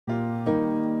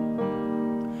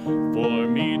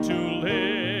to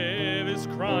live is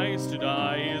Christ, to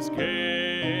die is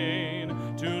gain.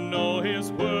 To know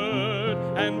his word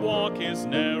and walk his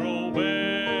narrow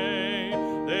way.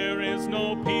 There is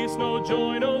no peace, no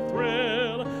joy, no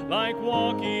thrill, like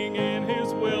walking in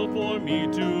his will. For me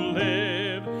to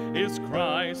live is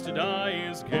Christ, to die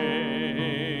is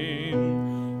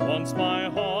gain. Once my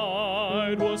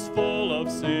heart was full of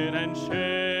sin and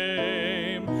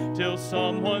shame, till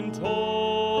someone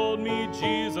told me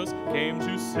Jesus came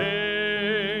to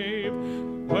save.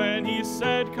 When he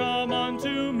said, "Come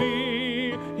unto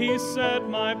me," he set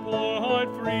my poor heart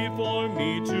free. For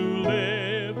me to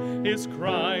live is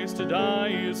Christ, to die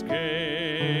is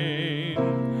gain.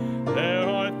 There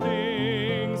are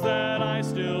things that I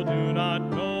still do not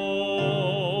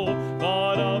know,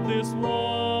 but of this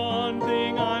one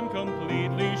thing I'm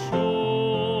completely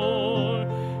sure.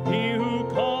 He who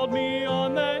called me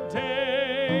on that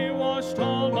day washed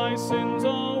all my sins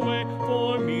away.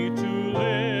 For me to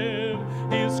live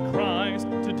is Christ,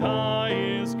 to die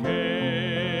is gain.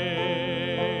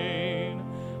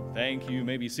 Thank you. You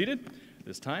may be seated.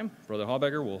 This time, Brother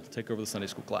Habegger will take over the Sunday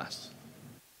school class.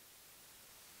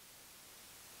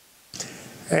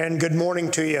 And good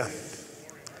morning to you.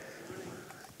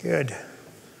 Good.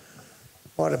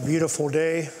 What a beautiful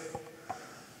day.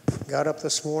 Got up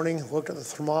this morning, looked at the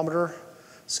thermometer,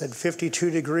 said 52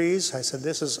 degrees. I said,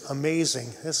 this is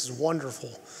amazing. This is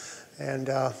wonderful. And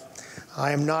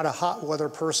I am not a hot weather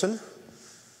person.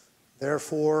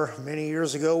 Therefore, many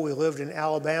years ago, we lived in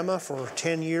Alabama for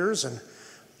 10 years, and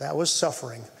that was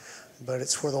suffering. But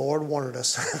it's where the Lord wanted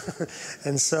us.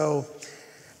 And so,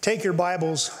 take your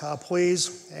Bibles,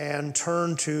 please, and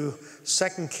turn to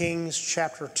 2 Kings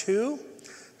chapter 2.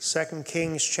 2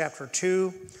 Kings chapter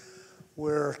 2.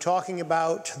 We're talking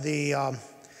about the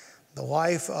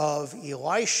life of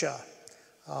Elisha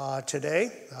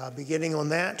today, beginning on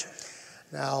that.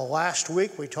 Now, last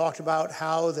week we talked about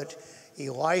how that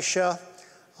Elisha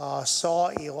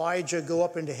saw Elijah go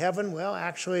up into heaven. Well,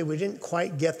 actually, we didn't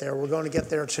quite get there. We're going to get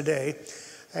there today.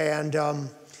 And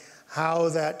how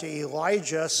that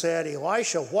Elijah said,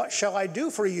 "Elisha, what shall I do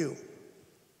for you?"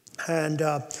 And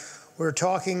we're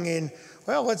talking in,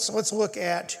 well, let's look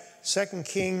at 2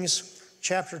 Kings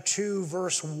chapter 2,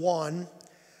 verse 1.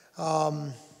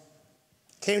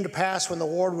 Came to pass when the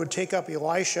Lord would take up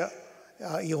Elijah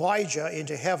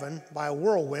into heaven by a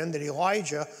whirlwind, that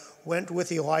Elijah went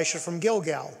with Elisha from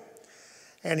Gilgal.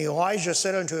 And Elijah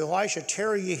said unto Elisha,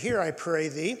 "Tarry ye here, I pray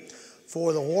thee,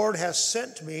 for the Lord has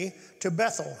sent me to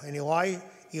Bethel." And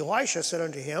Elisha said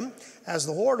unto him, "As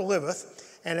the Lord liveth,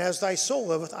 and as thy soul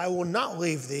liveth, I will not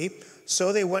leave thee."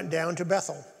 So they went down to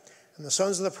Bethel. And the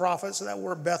sons of the prophets that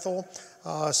were at Bethel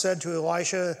said to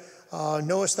Elisha,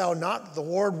 "Knowest thou not that the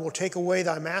Lord will take away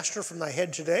thy master from thy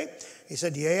head today?" He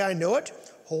said, "Yea, I know it.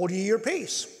 Hold ye your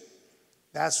peace."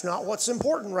 That's not what's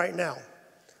important right now.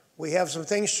 We have some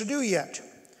things to do yet.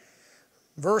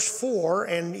 Verse 4,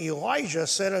 and Elijah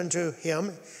said unto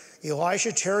him,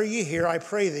 "Elisha, tarry ye here, I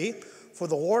pray thee, for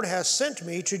the Lord hath sent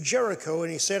me to Jericho."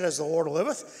 And he said, "As the Lord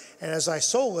liveth, and as thy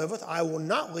soul liveth, I will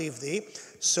not leave thee."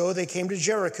 So they came to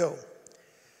Jericho.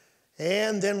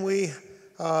 And then we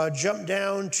jump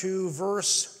down to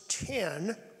verse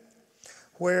 10,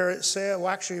 where it said, well,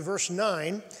 actually verse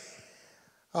 9,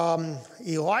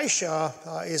 Elisha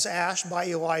is asked by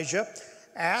Elijah,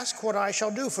 "Ask what I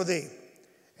shall do for thee."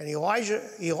 And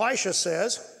Elisha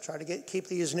says, try to keep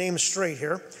these names straight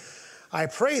here, "I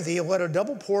pray thee, let a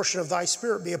double portion of thy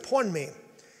spirit be upon me."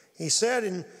 He said,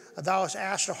 "And thou hast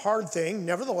asked a hard thing.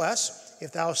 Nevertheless,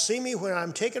 if thou see me when I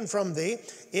am taken from thee,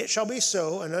 it shall be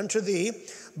so, and unto thee.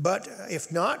 But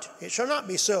if not, it shall not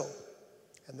be so."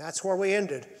 And that's where we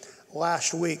ended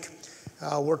last week.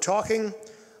 We're talking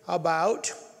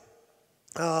about,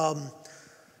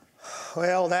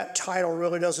 well, that title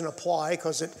really doesn't apply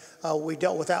because we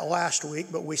dealt with that last week,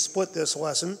 but we split this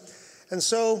lesson. And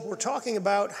so we're talking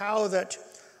about how that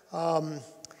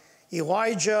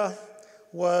Elijah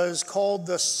was called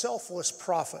the selfless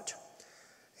prophet.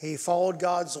 He followed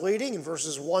God's leading in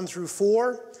verses 1 through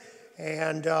 4,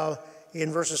 and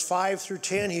in verses 5 through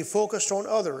 10, he focused on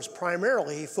others.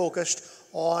 Primarily, he focused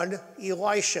on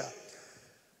Elisha.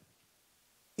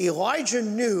 Elijah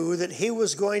knew that he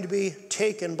was going to be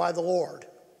taken by the Lord.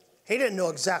 He didn't know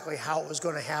exactly how it was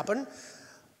going to happen.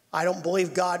 I don't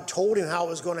believe God told him how it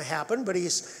was going to happen, but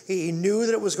he knew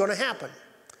that it was going to happen.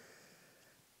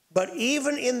 But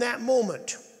even in that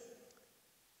moment,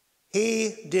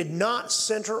 he did not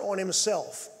center on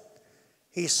himself.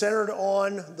 He centered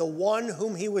on the one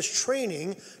whom he was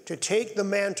training to take the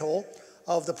mantle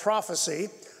of the prophecy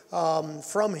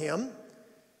from him.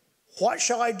 "What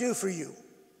shall I do for you?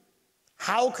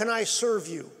 How can I serve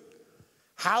you?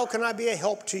 How can I be a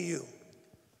help to you?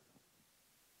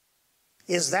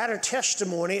 Is that a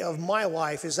testimony of my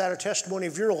life? Is that a testimony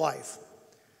of your life?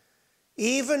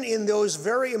 Even in those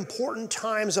very important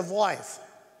times of life,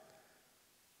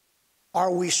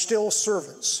 are we still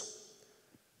servants?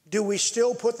 Do we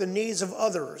still put the needs of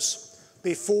others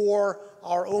before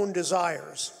our own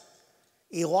desires?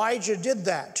 Elijah did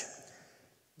that.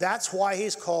 That's why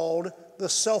he's called the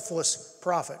selfless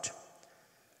prophet.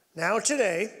 Now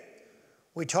today,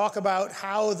 we talk about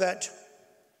how that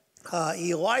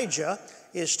Elijah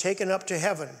is taken up to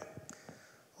heaven.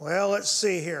 Well, let's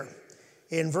see here.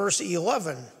 In verse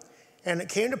 11, and it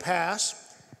came to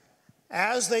pass,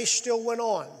 as they still went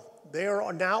on, they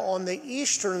are now on the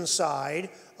eastern side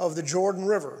of the Jordan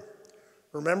River.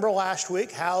 Remember last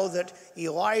week how that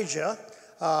Elijah,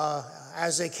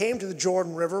 as they came to the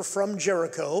Jordan River from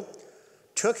Jericho,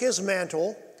 took his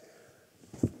mantle,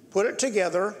 put it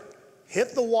together,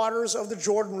 hit the waters of the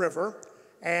Jordan River,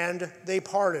 and they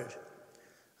parted.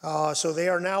 So they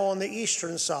are now on the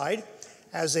eastern side.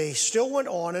 As they still went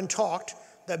on and talked,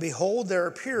 that behold, there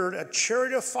appeared a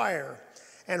chariot of fire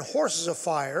and horses of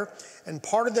fire, and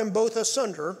parted them both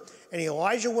asunder, and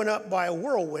Elijah went up by a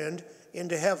whirlwind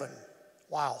into heaven.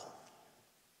 Wow.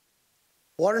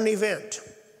 What an event.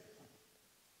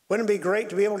 Wouldn't it be great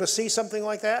to be able to see something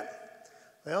like that?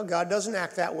 Well, God doesn't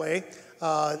act that way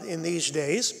in these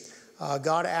days.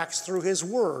 God acts through his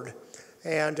word,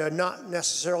 and not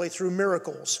necessarily through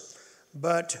miracles.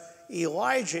 But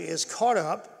Elijah is caught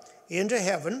up into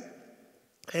heaven,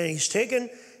 and he's taken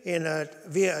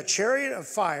via a chariot of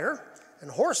fire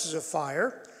and horses of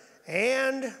fire,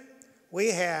 and we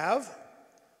have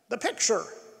the picture.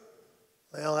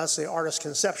 Well, that's the artist's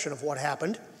conception of what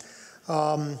happened.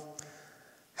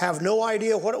 Have no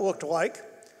idea what it looked like,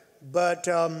 but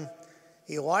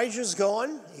Elijah's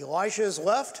gone, Elisha is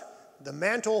left, the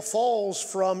mantle falls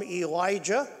from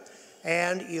Elijah,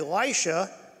 and Elisha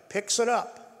picks it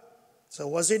up. So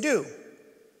what does he do?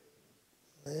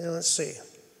 Well, let's see.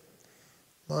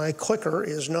 My clicker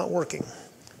is not working.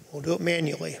 We'll do it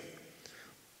manually.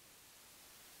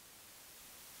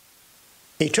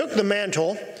 He took the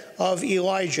mantle of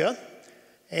Elijah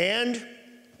and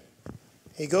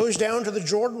he goes down to the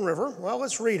Jordan River. Well,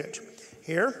 let's read it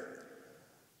here.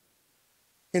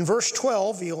 In verse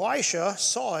 12, Elisha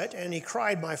saw it and he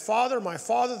cried, my father,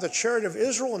 the chariot of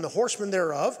Israel and the horsemen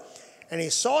thereof. And he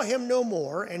saw him no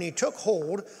more, and he took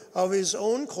hold of his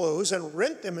own clothes and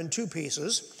rent them in two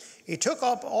pieces. He took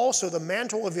up also the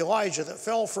mantle of Elijah that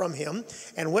fell from him,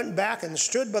 and went back and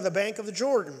stood by the bank of the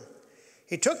Jordan.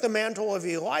 He took the mantle of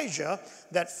Elijah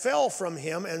that fell from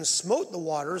him, and smote the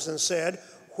waters, and said,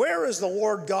 where is the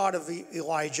Lord God of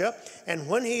Elijah? And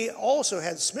when he also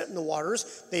had smitten the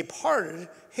waters, they parted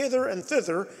hither and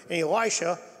thither, and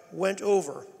Elisha went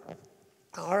over.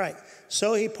 All right,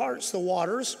 so he parts the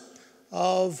waters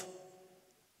of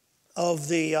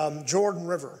the Jordan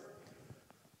River.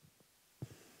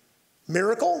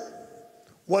 Miracle?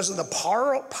 Was it the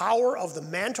power of the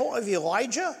mantle of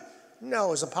Elijah? No,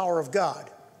 it was the power of God.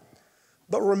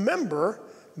 But remember,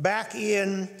 back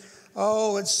in,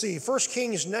 1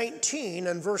 Kings 19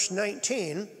 and verse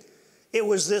 19, it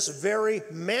was this very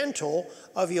mantle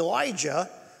of Elijah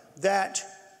that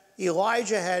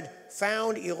Elijah had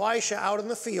found Elisha out in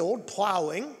the field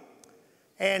plowing,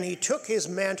 and he took his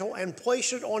mantle and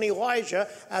placed it on Elijah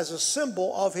as a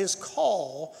symbol of his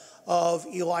call of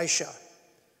Elisha.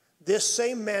 This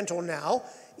same mantle now,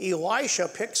 Elisha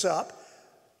picks up,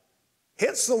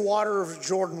 hits the water of the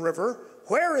Jordan River.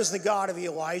 Where is the God of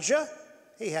Elijah?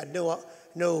 He had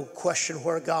no question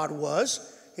where God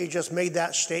was. He just made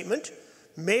that statement.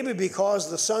 Maybe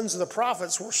because the sons of the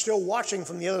prophets were still watching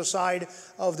from the other side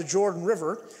of the Jordan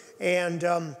River,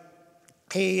 and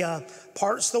he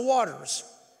parts the waters.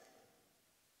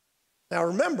 Now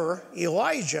remember,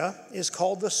 Elijah is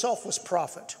called the selfless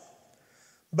prophet.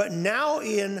 But now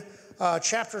in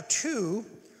chapter 2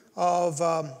 of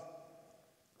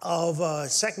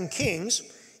 2 Kings,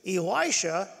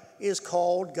 Elisha is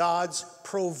called God's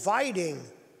providing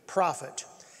prophet.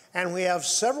 And we have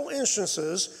several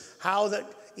instances how that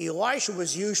Elisha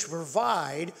was used to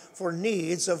provide for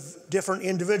needs of different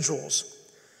individuals.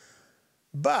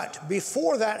 But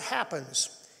before that happens,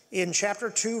 in chapter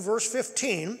 2, verse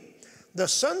 15, the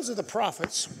sons of the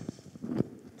prophets,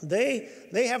 they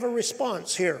have a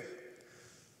response here.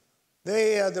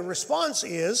 The response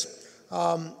is,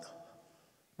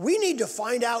 we need to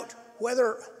find out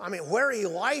where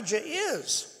Elijah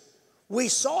is. We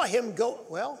saw him go,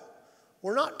 well,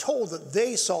 we're not told that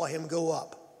they saw him go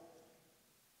up.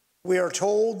 We are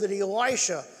told that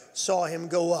Elisha saw him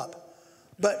go up.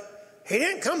 But he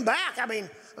didn't come back. I mean,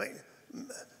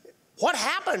 what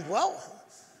happened? Well,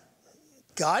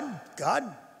 God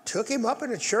took him up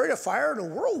in a chariot of fire and a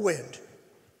whirlwind.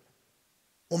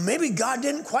 Well, maybe God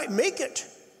didn't quite make it.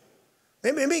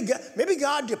 Maybe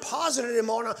God deposited him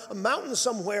on a mountain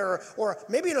somewhere, or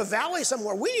maybe in a valley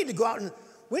somewhere. We need to go out and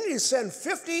we need to send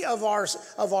 50 of our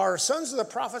sons of the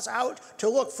prophets out to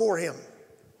look for him.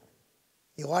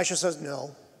 Elisha says,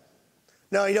 no,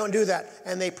 you don't do that.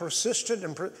 And they persisted.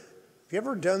 Have you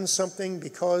ever done something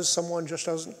because someone just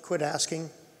doesn't quit asking?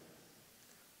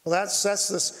 Well, that's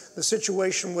the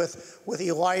situation with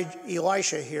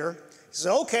Elisha here. He says,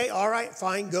 okay, all right,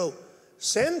 fine, go.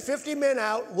 Send 50 men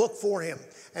out, look for him.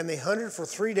 And they hunted for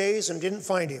 3 days and didn't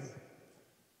find him.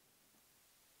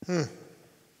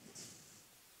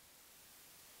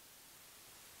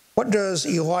 What does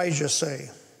Elijah say?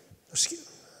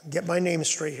 Get my name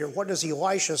straight here. What does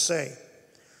Elisha say?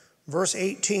 Verse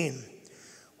 18.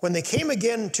 When they came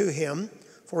again to him,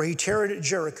 for he tarried at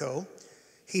Jericho,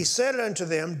 he said unto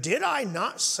them, did I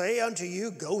not say unto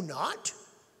you, go not?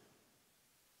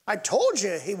 I told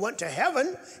you he went to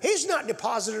heaven. He's not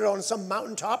deposited on some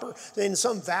mountaintop or in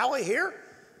some valley here.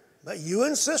 But you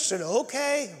insisted,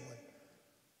 okay.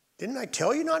 Didn't I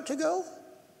tell you not to go?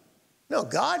 No,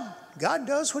 God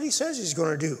does what he says he's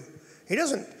going to do. He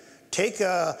doesn't take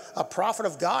a prophet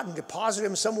of God and deposit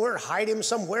him somewhere, hide him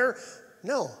somewhere.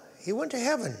 No, he went to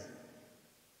heaven.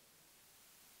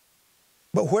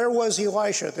 But where was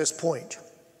Elisha at this point?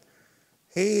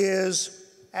 He is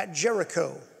at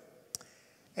Jericho.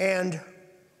 And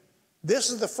this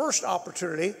is the first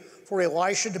opportunity for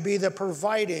Elisha to be the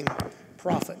providing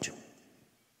prophet.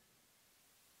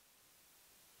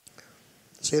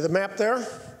 See the map there?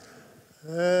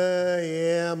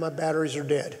 Yeah, my batteries are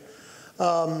dead.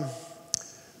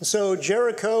 So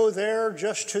Jericho there,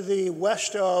 just to the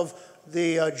west of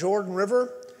the Jordan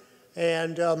River.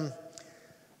 And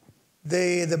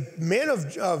the men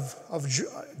of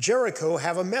Jericho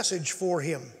have a message for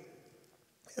him.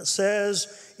 It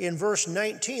says in verse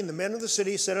 19, the men of the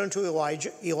city said unto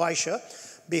Elisha,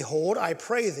 behold, I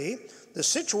pray thee, the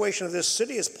situation of this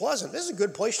city is pleasant. This is a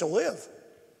good place to live.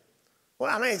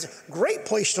 Well, I mean, it's a great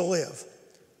place to live.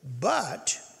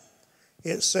 But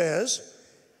it says,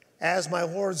 as my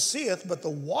Lord seeth, but the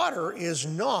water is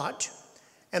not,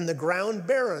 and the ground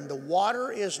barren. The water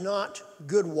is not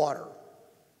good water.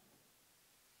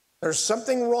 There's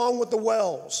something wrong with the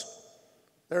wells.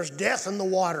 There's death in the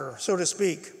water, so to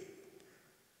speak.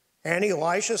 And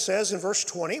Elisha says in verse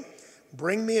 20,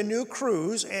 bring me a new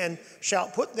cruse, and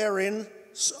shalt put therein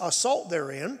a salt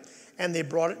therein. And they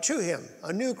brought it to him,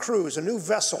 a new cruse, a new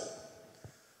vessel.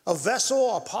 A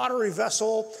vessel, a pottery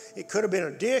vessel. It could have been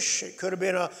a dish. It could have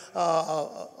been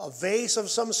a vase of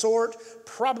some sort,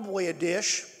 probably a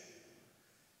dish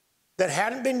that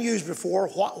hadn't been used before.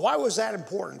 Why was that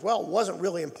important? Well, it wasn't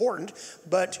really important,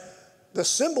 but the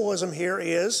symbolism here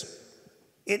is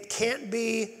it can't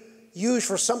be used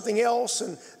for something else,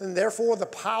 and therefore the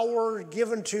power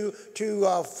given to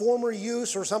former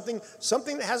use or something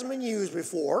that hasn't been used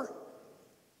before.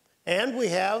 And we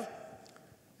have,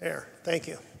 there, thank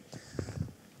you.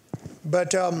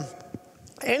 But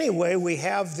anyway, we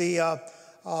have the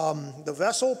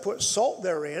vessel, put salt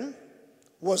therein.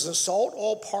 Was the salt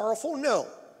all powerful? No.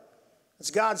 It's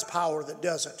God's power that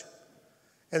does it.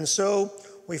 And so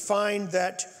we find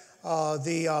that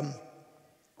the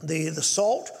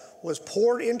salt was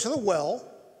poured into the well.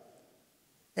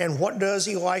 And what does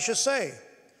Elisha say?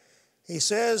 He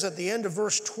says at the end of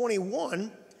verse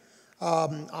 21,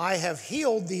 I have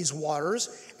healed these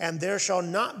waters, and there shall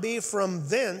not be from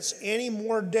thence any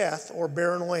more death or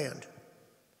barren land.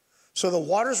 So the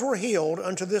waters were healed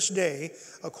unto this day,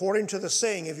 according to the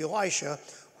saying of Elisha,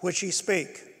 which he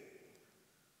spake.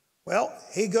 Well,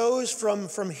 he goes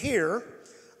from here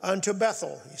unto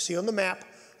Bethel. You see on the map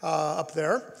up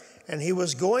there. And he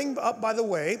was going up by the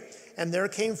way, and there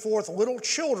came forth little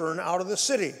children out of the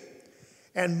city,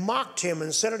 and mocked him,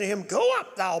 and said unto him, go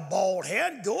up, thou bald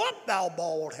head, go up, thou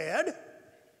bald head.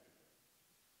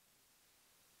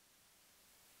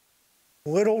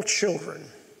 Little children.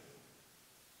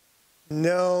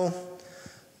 No,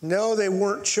 they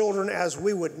weren't children as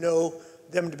we would know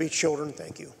them to be children.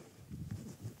 Thank you.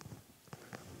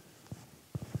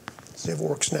 See if it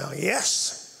works now.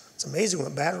 Yes. It's amazing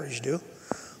what batteries do.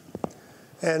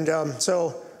 And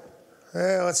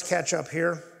let's catch up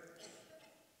here.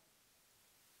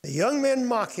 The young men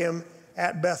mock him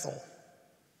at Bethel.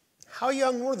 How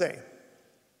young were they?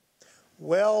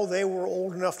 Well, they were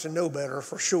old enough to know better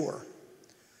for sure.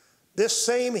 This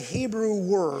same Hebrew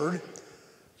word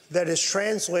that is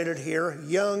translated here,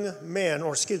 young men,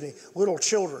 or excuse me, little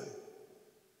children.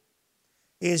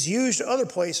 is used other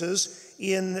places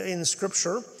in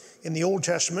Scripture, in the Old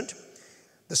Testament.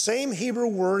 The same Hebrew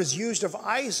word is used of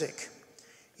Isaac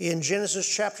in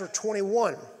Genesis chapter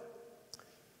 21.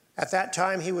 At that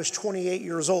time, he was 28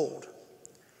 years old.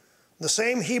 The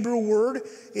same Hebrew word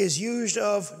is used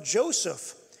of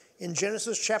Joseph in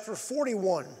Genesis chapter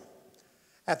 41.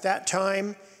 At that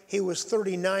time, he was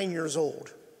 39 years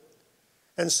old.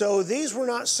 And so these were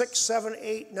not 6, 7,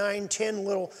 8, 9, 10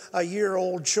 little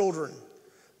year-old children.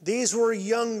 These were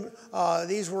young,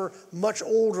 these were much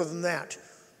older than that.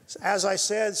 As I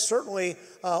said, certainly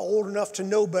old enough to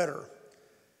know better.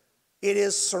 It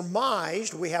is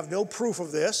surmised, we have no proof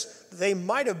of this, they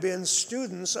might have been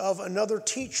students of another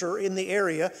teacher in the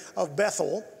area of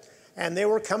Bethel, and they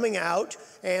were coming out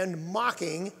and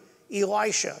mocking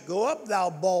Elisha. Go up,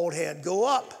 thou bald head, go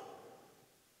up.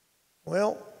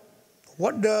 Well,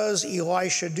 what does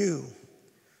Elisha do?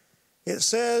 It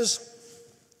says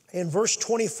in verse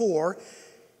 24,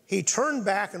 he turned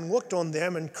back and looked on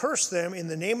them and cursed them in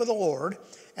the name of the Lord.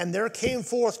 And there came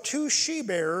forth 2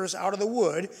 she-bears out of the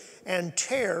wood, and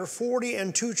tare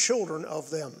 42 children of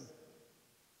them.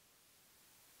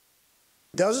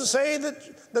 Doesn't say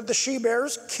that the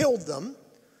she-bears killed them.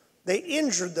 They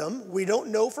injured them. We don't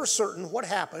know for certain what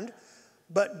happened.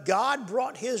 But God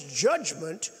brought his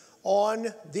judgment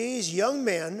on these young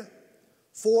men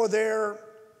for their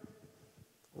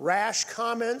rash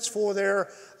comments, for their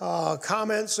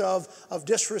comments of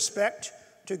disrespect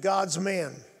to God's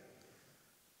man.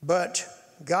 But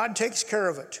God takes care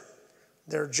of it.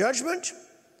 Their judgment,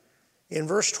 in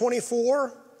verse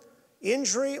 24,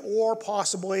 injury or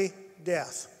possibly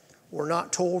death. We're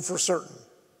not told for certain.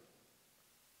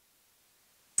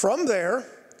 From there,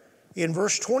 in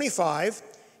verse 25,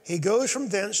 he goes from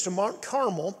thence to Mount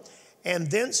Carmel,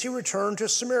 and thence he returned to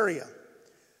Samaria.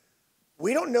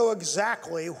 We don't know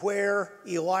exactly where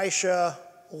Elisha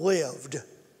lived.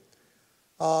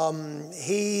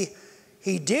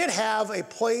 He did have a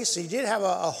place, he did have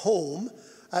a home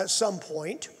at some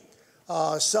point.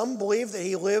 Some believe that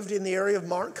he lived in the area of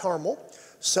Mount Carmel.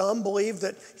 Some believe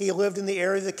that he lived in the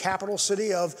area of the capital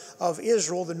city of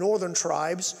Israel, the northern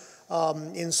tribes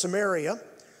in Samaria.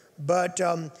 But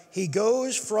he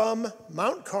goes from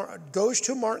Mount Carmel,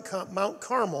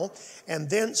 and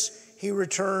thence he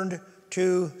returned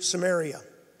to Samaria.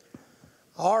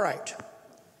 All right,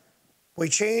 we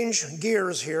change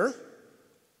gears here.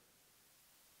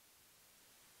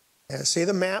 And see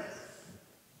the map?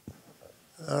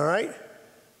 All right,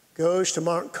 goes to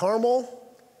Mount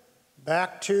Carmel,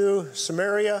 back to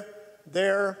Samaria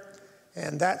there,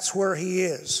 and that's where he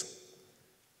is.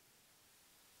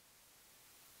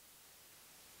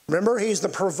 Remember, he's the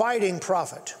providing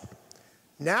prophet.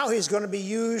 Now he's going to be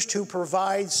used to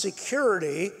provide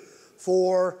security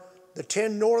for the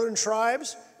 10 northern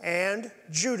tribes and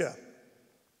Judah.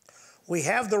 We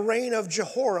have the reign of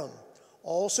Jehoram,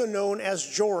 also known as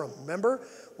Joram. Remember,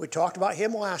 we talked about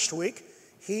him last week.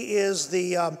 He is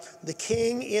the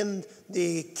king in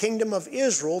the kingdom of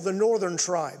Israel, the northern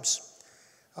tribes.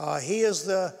 He is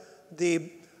the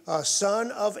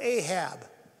son of Ahab.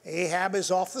 Ahab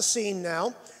is off the scene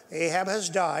now. Ahab has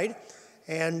died,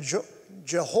 and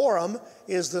Jehoram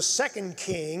is the second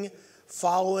king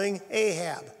following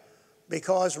Ahab.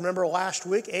 Because remember last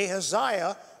week,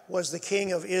 Ahaziah was the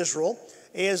king of Israel.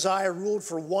 Ahaziah ruled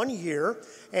for 1 year,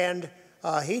 and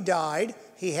he died.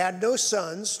 He had no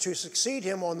sons to succeed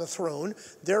him on the throne.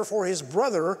 Therefore, his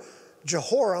brother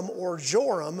Jehoram or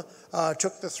Joram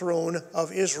took the throne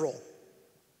of Israel.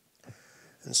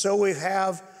 And so we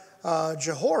have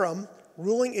Jehoram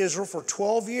ruling Israel for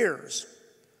 12 years.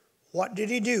 What did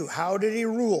he do? How did he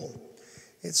rule?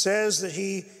 It says that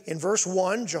he, in verse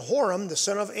 1, Jehoram, the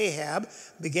son of Ahab,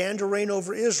 began to reign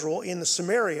over Israel in the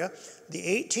Samaria the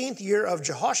 18th year of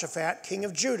Jehoshaphat, king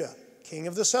of Judah, king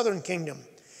of the southern kingdom,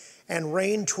 and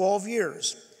reigned 12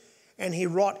 years. And he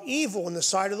wrought evil in the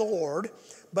sight of the Lord,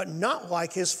 but not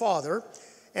like his father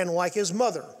and like his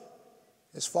mother.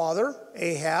 His father,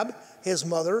 Ahab, his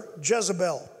mother,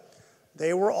 Jezebel.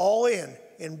 They were all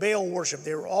in Baal worship.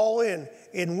 They were all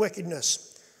in wickedness.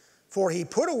 For he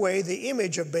put away the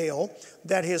image of Baal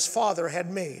that his father had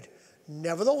made.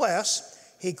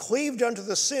 Nevertheless, he cleaved unto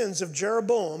the sins of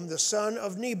Jeroboam, the son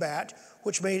of Nebat,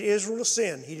 which made Israel to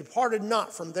sin. He departed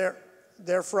not from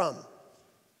therefrom.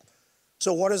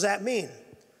 So what does that mean?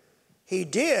 He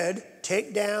did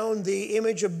take down the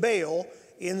image of Baal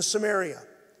in Samaria,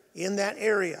 in that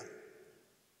area.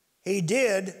 He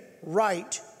did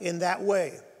right in that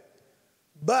way.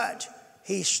 But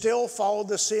he still followed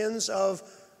the sins of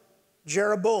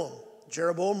Jeroboam.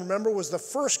 Jeroboam, remember, was the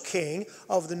first king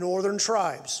of the northern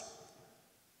tribes.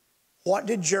 What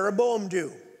did Jeroboam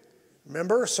do?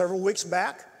 Remember several weeks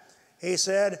back? He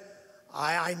said,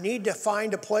 I need to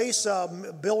find a place,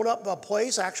 build up a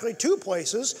place, actually two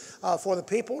places, for the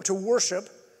people to worship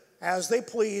as they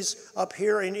please up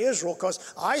here in Israel,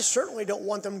 because I certainly don't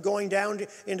want them going down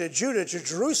into Judah, to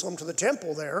Jerusalem, to the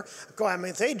temple there. I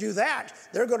mean, if they do that,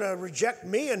 they're going to reject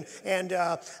me and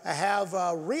have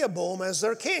Rehoboam as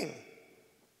their king.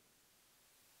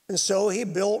 And so he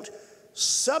built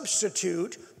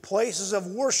substitute places of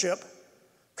worship,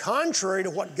 contrary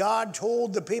to what God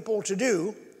told the people to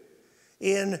do,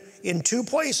 in two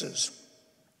places.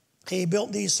 He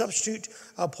built these substitute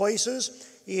places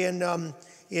in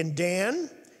Dan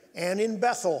and in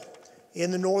Bethel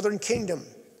in the northern kingdom.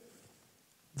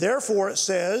 Therefore, it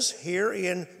says here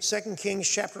in 2 Kings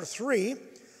chapter 3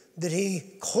 that he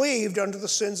cleaved unto the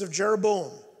sins of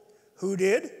Jeroboam. Who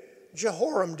did?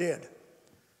 Jehoram did.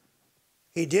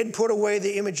 He did put away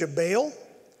the image of Baal,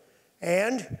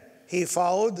 and he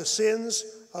followed the sins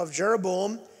of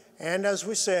Jeroboam, and as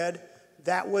we said,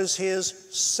 that was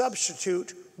his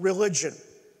substitute religion.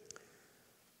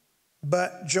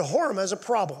 But Jehoram has a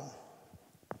problem.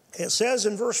 It says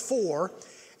in verse 4,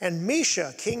 and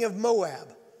Mesha, king of Moab.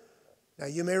 Now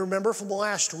you may remember from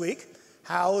last week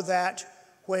how that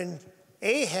when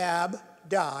Ahab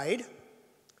died,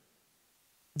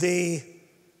 the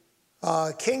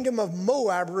kingdom of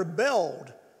Moab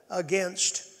rebelled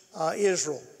against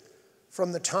Israel.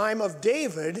 From the time of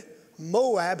David,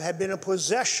 Moab had been a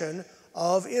possession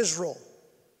of Israel.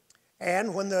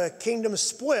 And when the kingdom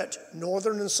split,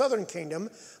 northern and southern kingdom,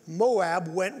 Moab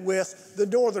went with the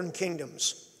northern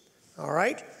kingdoms. All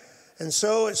right? And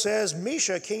so it says,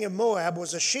 Mesha, king of Moab,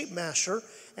 was a sheep master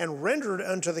and rendered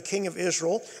unto the king of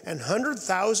Israel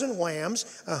 100,000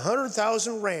 lambs,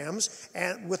 100,000 rams,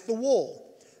 and with the wool.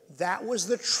 That was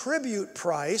the tribute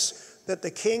price that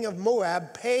the king of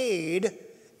Moab paid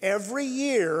every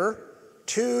year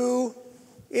to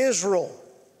Israel,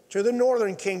 to the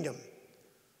northern kingdom.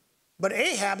 But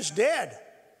Ahab's dead.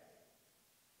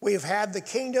 We've had the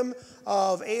kingdom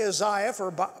of Ahaziah for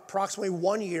approximately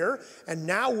 1 year, and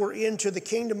now we're into the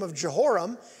kingdom of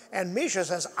Jehoram, and Mesha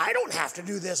says, I don't have to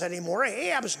do this anymore.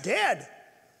 Ahab's dead.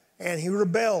 And he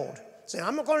rebelled, saying,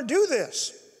 I'm not going to do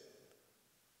this.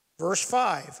 Verse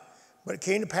 5, but it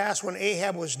came to pass when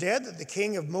Ahab was dead that the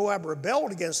king of Moab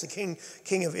rebelled against the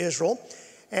king of Israel,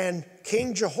 and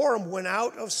King Jehoram went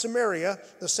out of Samaria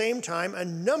the same time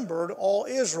and numbered all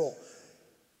Israel.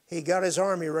 He got his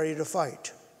army ready to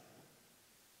fight.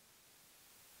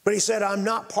 But he said, I'm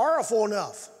not powerful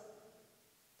enough.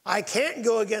 I can't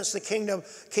go against the king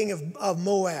of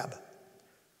Moab.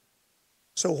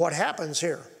 So what happens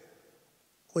here?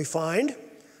 We find,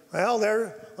 well,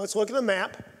 let's look at the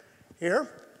map here.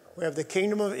 We have the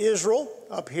kingdom of Israel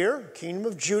up here, kingdom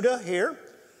of Judah here.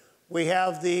 We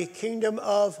have the kingdom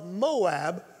of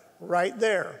Moab right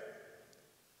there.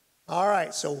 All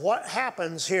right, so what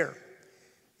happens here?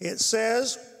 It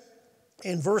says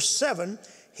in verse 7,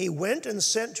 he went and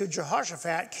sent to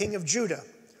Jehoshaphat, king of Judah,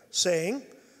 saying,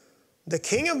 the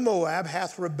king of Moab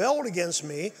hath rebelled against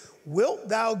me. Wilt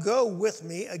thou go with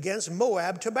me against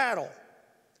Moab to battle?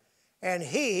 And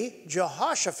he,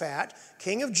 Jehoshaphat,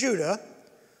 king of Judah,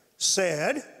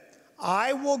 said,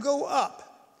 I will go up.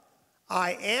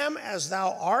 I am as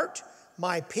thou art,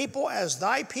 my people as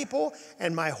thy people,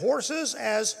 and my horses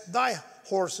as thy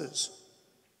horses.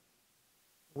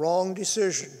 Wrong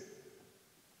decision.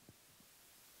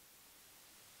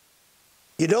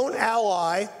 You don't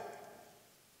ally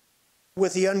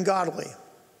with the ungodly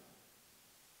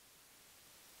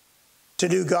to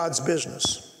do God's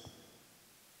business.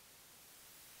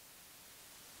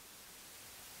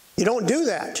 You don't do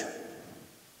that.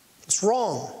 It's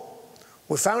wrong.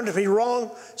 We found it to be wrong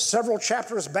several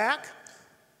chapters back.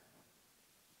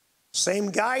 Same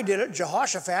guy did it,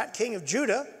 Jehoshaphat, king of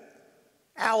Judah,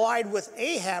 allied with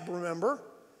Ahab, remember,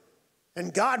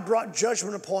 and God brought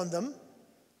judgment upon them.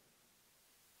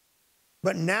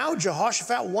 But now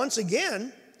Jehoshaphat, once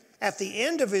again, at the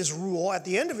end of his rule, at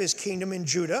the end of his kingdom in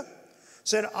Judah,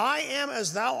 said, I am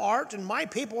as thou art, and my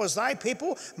people as thy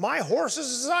people, my horses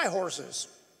as thy horses.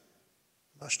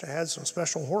 Must have had some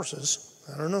special horses.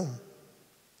 I don't know.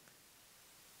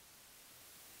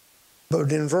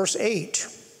 But in verse 8,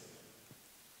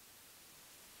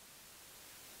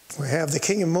 we have the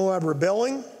king of Moab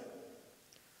rebelling.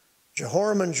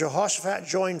 Jehoram and Jehoshaphat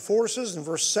joined forces in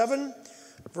verse 7.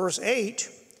 Verse 8,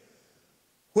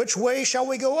 which way shall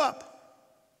we go up?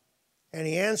 And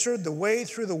he answered, the way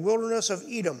through the wilderness of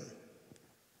Edom.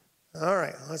 All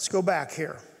right, let's go back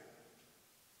here.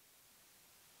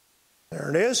 There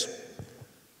it is.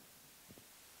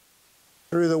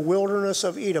 through the wilderness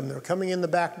of Edom. They're coming in the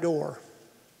back door,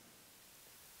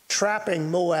 trapping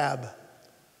Moab.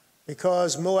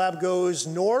 Because Moab goes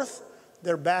north,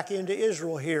 they're back into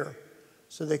Israel here.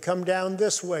 So they come down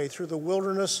this way through the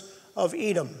wilderness of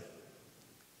Edom.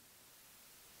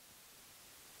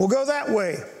 We'll go that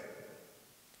way.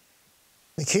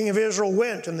 The king of Israel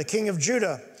went, and the king of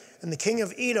Judah and the king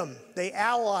of Edom, they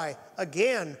ally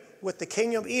again with the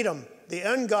king of Edom, the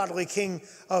ungodly king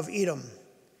of Edom.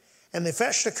 And they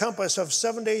fetched a compass of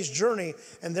 7 days' journey,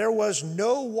 and there was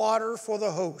no water for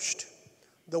the host.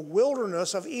 The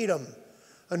wilderness of Edom,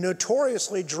 a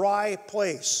notoriously dry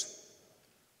place.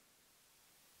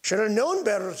 Should have known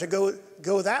better to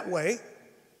go that way.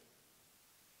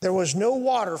 There was no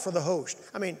water for the host.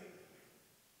 I mean,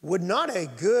 would not a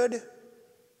good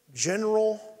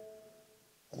general,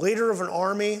 leader of an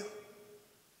army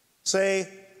say,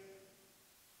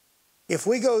 if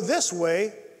we go this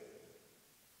way,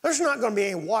 there's not going to be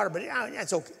any water, but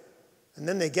it's okay. And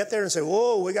then they get there and say,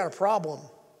 whoa, we got a problem.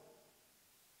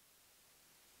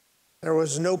 There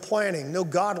was no planning, no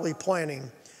godly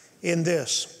planning in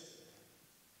this.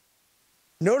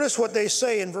 Notice what they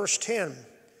say in verse 10.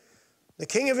 The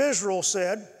king of Israel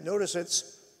said, notice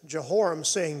it's Jehoram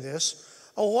saying this,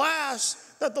 alas,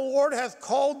 that the Lord hath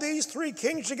called these three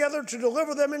kings together to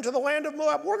deliver them into the land of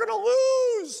Moab. We're going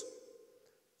to lose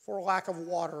for lack of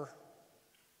water.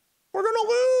 We're going to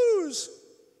lose.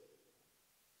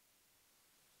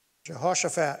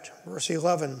 Jehoshaphat, verse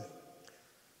 11,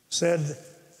 said,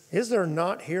 is there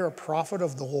not here a prophet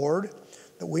of the Lord,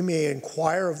 that we may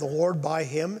inquire of the Lord by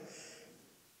him?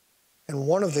 And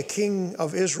one of the king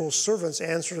of Israel's servants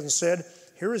answered and said,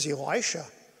 here is Elisha,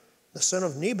 the son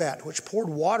of Nebat, which poured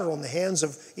water on the hands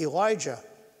of Elijah.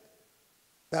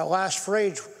 That last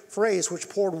phrase, which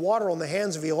poured water on the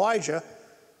hands of Elijah,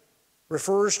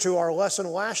 refers to our lesson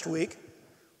last week,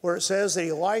 where it says that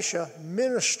Elisha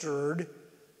ministered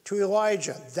to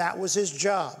Elijah. That was his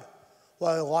job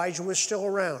while Elijah was still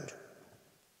around.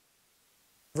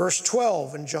 Verse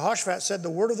 12, and Jehoshaphat said, the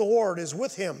word of the Lord is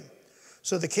with him.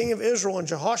 So the king of Israel and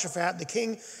Jehoshaphat, the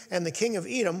king of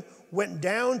Edom, went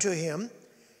down to him,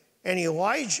 and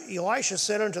Elisha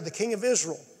said unto the king of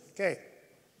Israel, okay,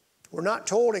 we're not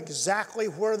told exactly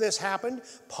where this happened,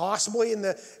 possibly in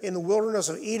the wilderness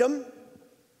of Edom,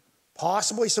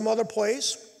 possibly some other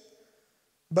place.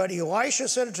 But Elisha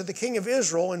said unto the king of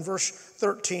Israel in verse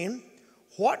 13,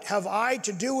 what have I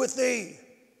to do with thee?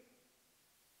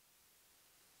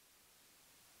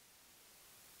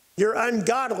 You're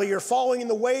ungodly. You're following in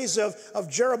the ways of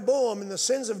Jeroboam and the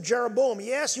sins of Jeroboam.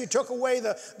 Yes, you took away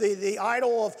the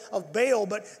idol of Baal,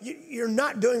 but you're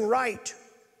not doing right.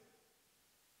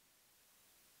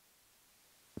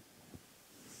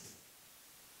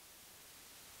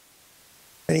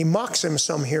 And he mocks him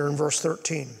some here in verse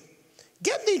 13.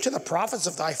 Get thee to the prophets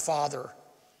of thy father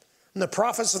and the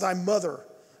prophets of thy mother.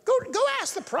 Go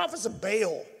ask the prophets of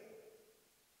Baal.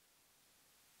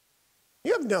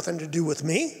 You have nothing to do with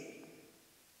me.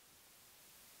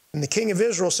 And the king of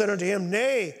Israel said unto him,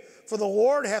 nay, for the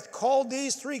Lord hath called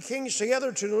these three kings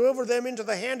together to deliver them into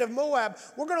the hand of Moab.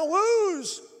 We're going to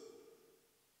lose.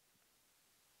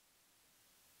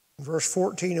 In verse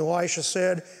 14, Elisha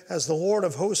said, as the Lord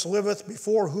of hosts liveth,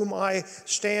 before whom I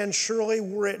stand, surely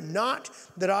were it not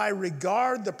that I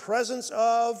regard the presence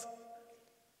of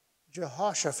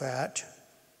Jehoshaphat,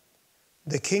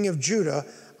 the king of Judah,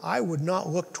 I would not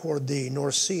look toward thee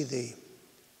nor see thee.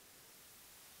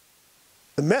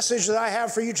 The message that I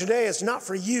have for you today is not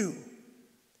for you.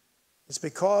 It's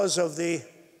because of the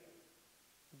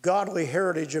godly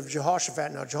heritage of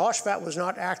Jehoshaphat. Now, Jehoshaphat was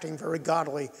not acting very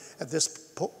godly at this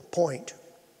point,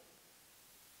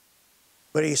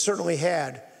 but he certainly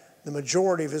had the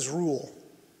majority of his rule.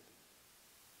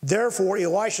 Therefore,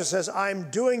 Elisha says,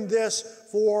 I'm doing this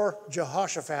for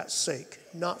Jehoshaphat's sake,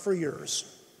 not for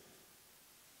yours.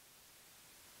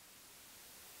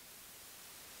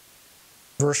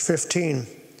 Verse 15,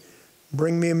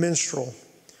 bring me a minstrel.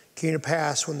 Came to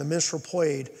pass, when the minstrel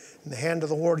played, and the hand of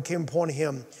the Lord came upon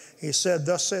him, he said,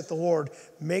 thus saith the Lord,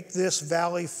 make this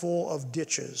valley full of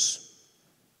ditches.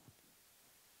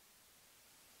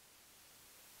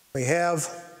 We have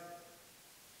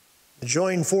the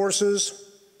joined forces.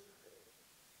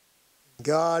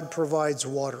 God provides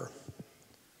water.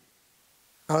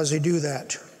 How does he do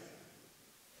that?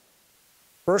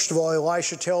 First of all,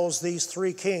 Elisha tells these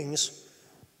three kings,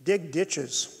 dig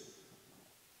ditches.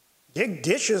 Dig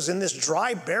ditches in this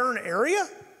dry, barren area?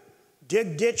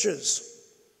 Dig ditches.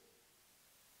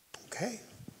 Okay.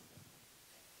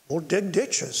 We'll dig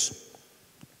ditches.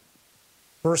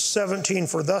 Verse 17,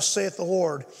 for thus saith the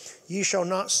Lord, ye shall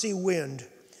not see wind,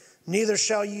 neither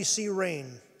shall ye see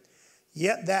rain.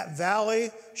 Yet that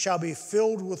valley shall be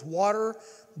filled with water,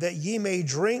 that ye may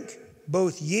drink,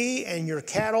 both ye and your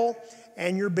cattle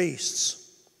and your beasts.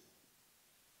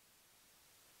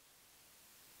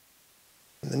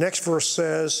 And the next verse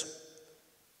says,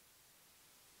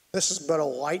 this is but a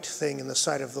light thing in the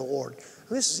sight of the Lord.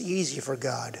 And this is easy for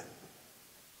God.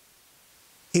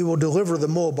 He will deliver the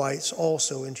Moabites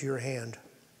also into your hand.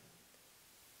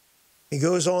 He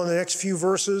goes on the next few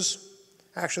verses.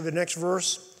 Actually, the next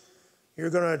verse, you're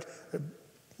going to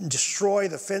destroy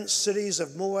the fenced cities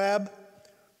of Moab,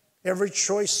 every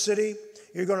choice city.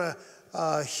 You're going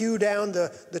to hew down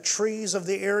the trees of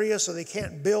the area so they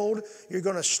can't build. You're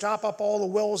going to stop up all the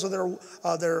wells of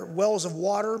their wells of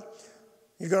water.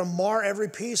 You're going to mar every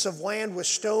piece of land with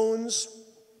stones.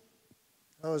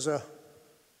 That was a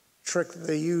trick that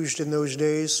they used in those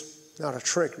days. Not a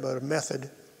trick, but a method.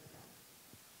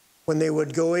 When they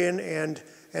would go in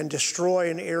and destroy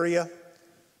an area,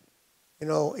 you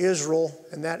know, Israel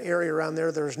and that area around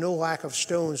there, there's no lack of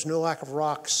stones, no lack of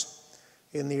rocks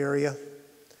in the area.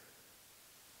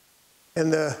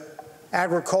 And the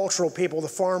agricultural people, the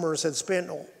farmers, had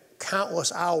spent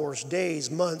countless hours,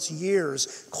 days, months,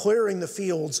 years clearing the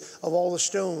fields of all the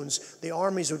stones. The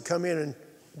armies would come in and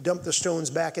dump the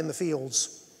stones back in the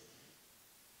fields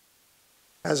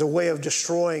as a way of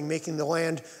destroying, making the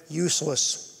land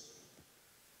useless.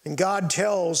 And God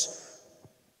tells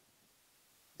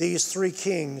these three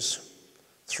kings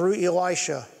through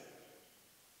Elisha,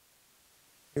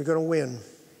 you're going to win.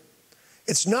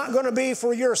 It's not going to be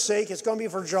for your sake. It's going to be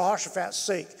for Jehoshaphat's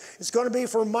sake. It's going to be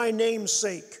for my name's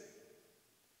sake.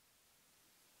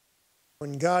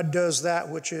 When God does that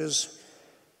which is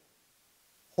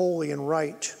holy and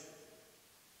right,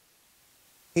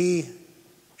 He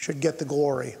should get the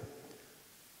glory.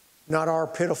 Not our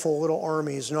pitiful little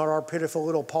armies, not our pitiful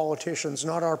little politicians,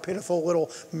 not our pitiful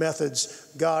little methods.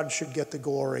 God should get the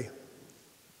glory.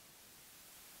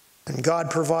 And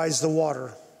God provides the water.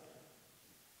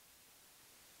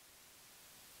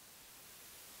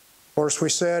 Of course, we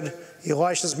said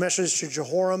Elisha's message to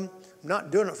Jehoram, I'm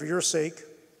not doing it for your sake.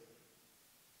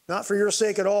 Not for your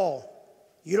sake at all.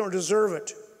 You don't deserve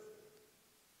it.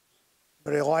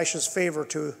 But Elisha's favor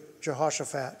to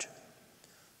Jehoshaphat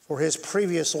for his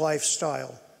previous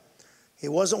lifestyle. He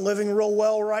wasn't living real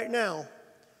well right now,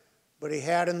 but he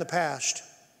had in the past.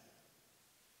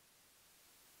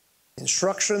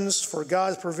 Instructions for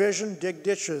God's provision, dig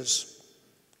ditches.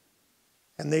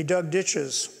 And they dug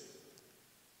ditches.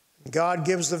 God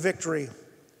gives the victory.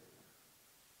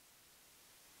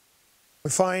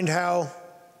 We find how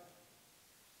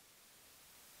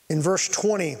in verse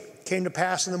 20, it came to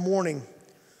pass in the morning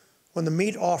when the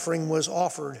meat offering was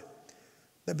offered,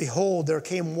 that behold, there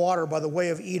came water by the way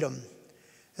of Edom,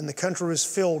 and the country was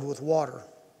filled with water.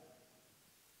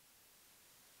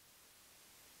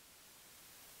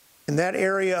 In that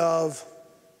area of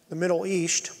the Middle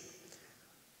East,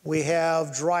 we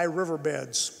have dry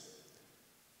riverbeds.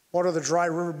 What are the dry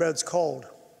riverbeds called?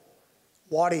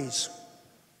 Wadis.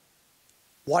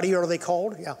 Wadi are they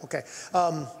called? Yeah, okay.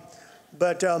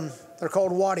 But they're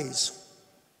called wadis.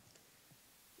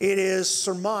 It is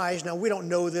surmised, now we don't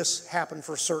know this happened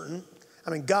for certain. I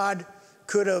mean, God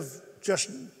could have just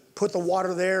put the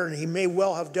water there, and He may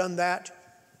well have done that.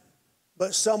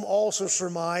 But some also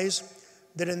surmise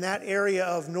that in that area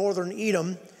of northern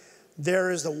Edom,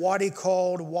 there is the wadi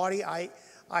called Wadi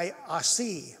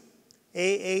Ahsy,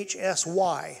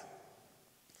 Ahsy.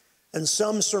 And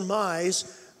some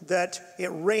surmise that it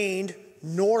rained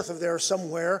north of there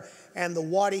somewhere, and the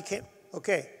wadi came.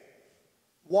 Okay,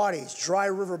 wadis, dry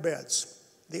riverbeds.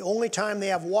 The only time they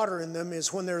have water in them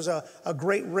is when there's a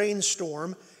great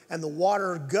rainstorm, and the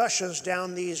water gushes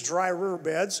down these dry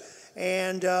riverbeds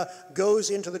and goes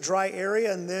into the dry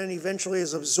area, and then eventually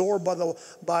is absorbed by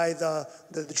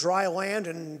the dry land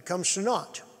and comes to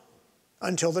naught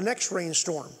until the next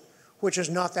rainstorm, which is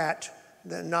not that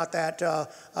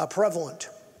prevalent.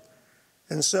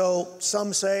 And so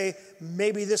some say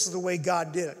maybe this is the way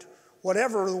God did it.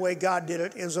 Whatever the way God did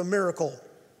it is a miracle.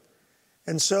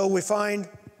 And so we find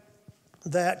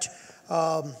that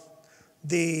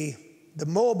the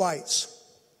Moabites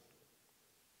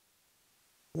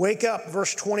wake up,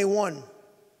 verse 21.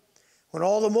 When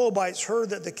all the Moabites heard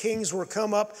that the kings were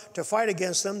come up to fight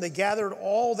against them, they gathered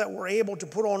all that were able to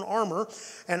put on armor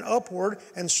and upward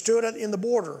and stood in the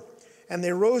border. And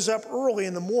they rose up early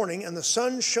in the morning, and the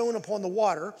sun shone upon the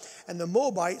water, and the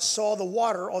Moabites saw the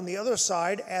water on the other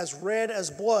side as red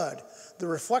as blood, the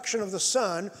reflection of the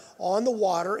sun on the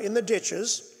water in the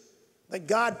ditches that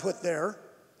God put there,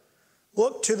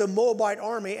 looked to the Moabite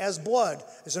army as blood.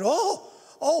 They said,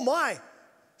 oh my,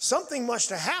 Something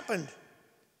must have happened.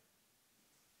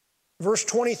 Verse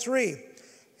 23,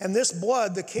 and this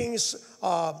blood, the kings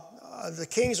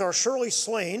are surely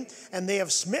slain, and they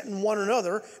have smitten one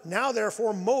another. Now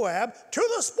therefore Moab to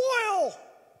the spoil.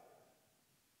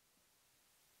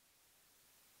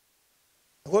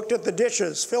 Looked at the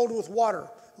ditches filled with water.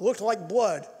 It looked like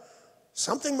blood.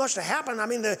 Something must have happened. I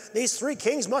mean, these three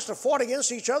kings must have fought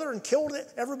against each other and killed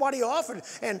everybody off,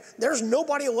 and there's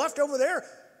nobody left over there.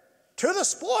 To the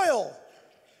spoil.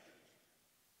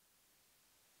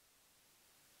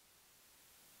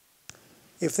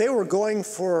 If they were going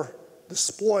for the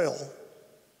spoil,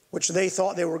 which they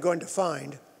thought they were going to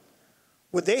find,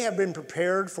 would they have been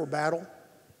prepared for battle?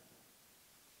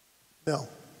 No.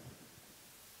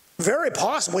 Very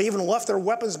possibly even left their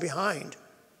weapons behind.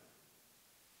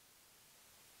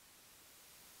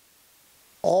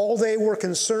 All they were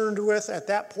concerned with at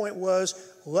that point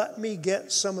was, let me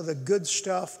get some of the good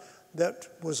stuff that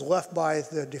was left by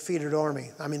the defeated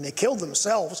army. I mean, they killed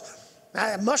themselves.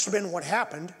 That must have been what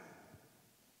happened.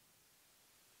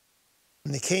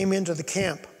 And they came into the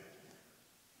camp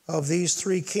of these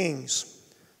three kings,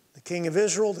 the king of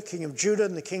Israel, the king of Judah,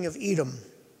 and the king of Edom.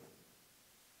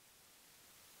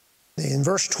 In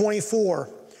verse 24,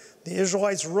 the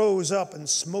Israelites rose up and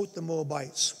smote the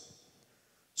Moabites.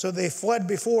 So they fled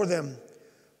before them,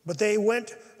 but they went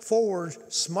forward,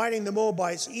 smiting the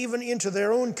Moabites, even into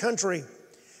their own country.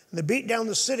 And they beat down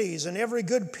the cities, and every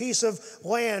good piece of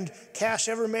land cast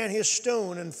every man his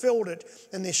stone and filled it.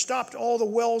 And they stopped all the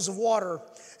wells of water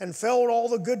and felled all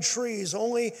the good trees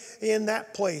only in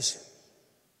that place.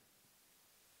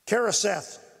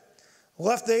 Keraseth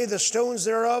left they the stones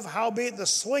thereof, howbeit the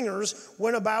slingers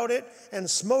went about it and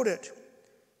smote it.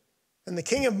 And the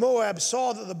king of Moab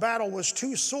saw that the battle was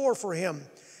too sore for him.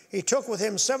 He took with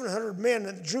him 700 men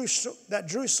that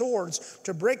drew swords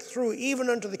to break through even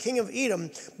unto the king of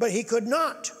Edom, but he could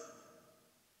not.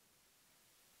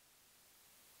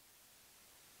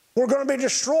 We're going to be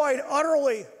destroyed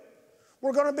utterly.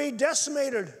 We're going to be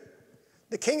decimated.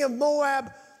 The king of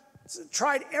Moab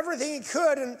tried everything he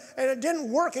could, and it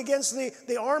didn't work against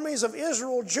the armies of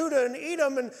Israel, Judah, and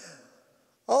Edom. And,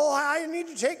 I need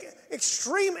to take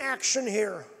extreme action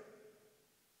here.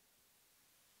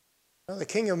 Now, the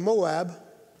king of Moab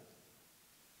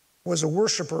was a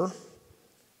worshiper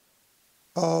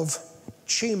of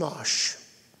Chemosh,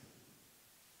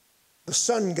 the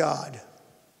sun god.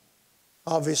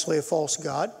 Obviously a false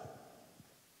god.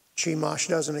 Chemosh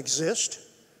doesn't exist,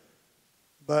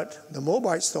 but the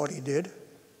Moabites thought he did.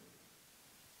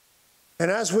 And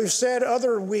as we've said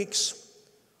other weeks,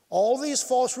 all these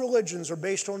false religions are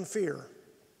based on fear.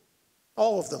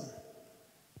 All of them.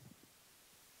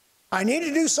 I need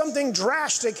to do something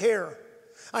drastic here.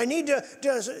 I need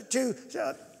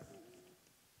to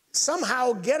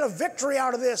somehow get a victory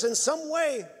out of this in some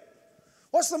way.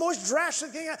 What's the most drastic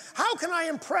thing? How can I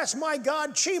impress my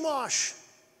God, Chemosh?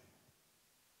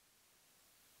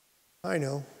 I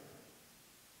know.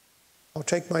 I'll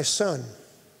take my son,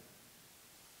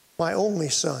 my only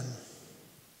son.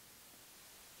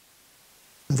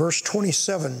 In verse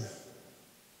 27,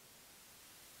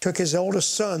 took his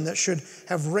eldest son that should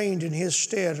have reigned in his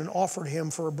stead and offered him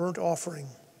for a burnt offering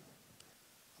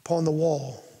upon the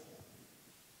wall,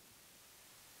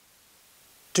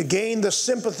 to gain the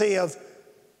sympathy of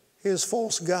his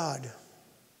false god.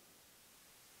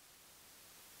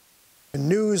 And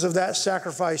news of that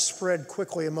sacrifice spread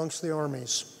quickly amongst the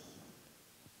armies.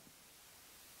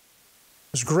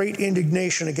 There was great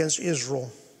indignation against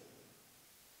Israel.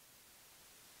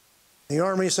 The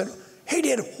army said, he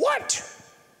did what?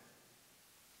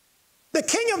 The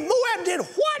king of Moab did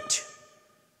what?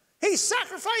 He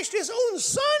sacrificed his own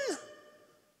son?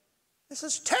 This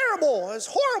is terrible. It's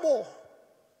horrible.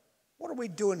 What are we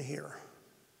doing here?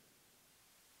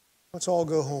 Let's all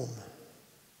go home.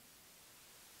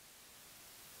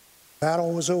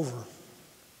 Battle was over.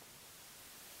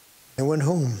 They went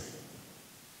home.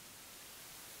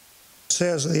 It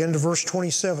says at the end of verse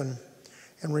 27,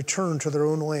 and returned to their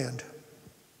own land.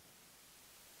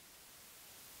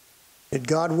 Did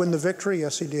God win the victory?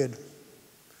 Yes, he did.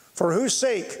 For whose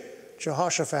sake?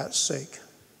 Jehoshaphat's sake.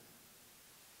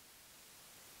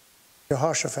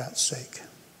 Jehoshaphat's sake.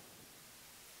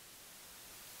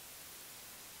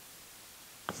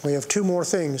 We have two more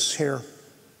things here.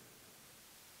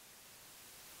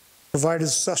 Provided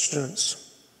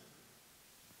sustenance.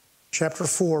 Chapter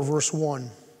 4, verse 1.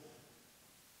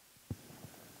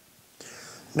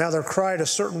 Now there cried a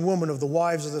certain woman of the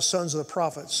wives of the sons of the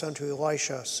prophets unto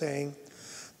Elisha, saying,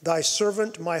 Thy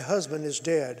servant my husband is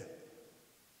dead.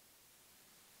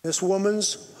 This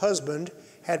woman's husband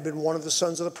had been one of the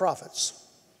sons of the prophets.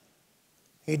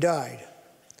 He died.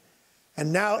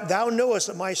 And now thou knowest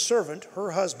that my servant,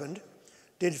 her husband,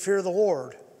 did fear the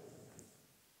Lord.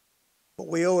 But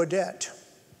we owe a debt.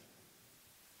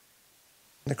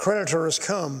 And the creditor is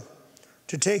come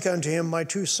to take unto him my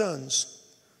 2 sons,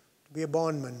 to be a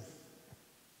bondman.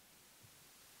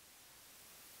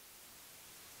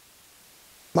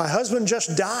 My husband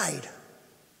just died.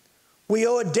 We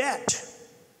owe a debt.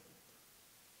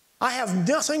 I have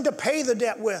nothing to pay the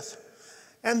debt with.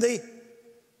 And the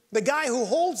guy who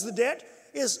holds the debt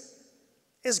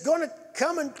is going to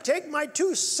come and take my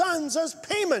 2 sons as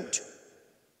payment.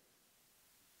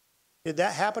 Did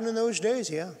that happen in those days?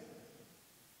 Yeah.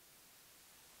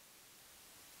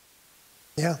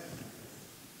 Yeah.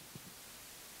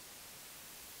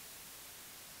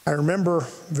 I remember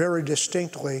very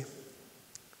distinctly the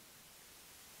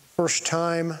first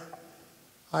time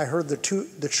I heard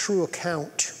the true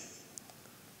account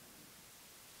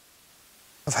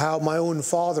of how my own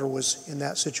father was in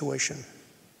that situation.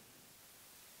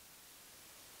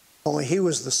 Only he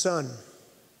was the son.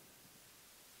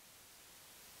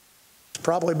 It's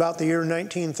probably about the year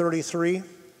 1933,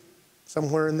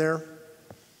 somewhere in there.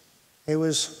 He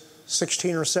was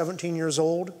 16 or 17 years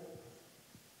old,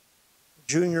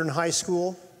 junior in high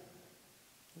school,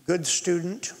 good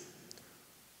student,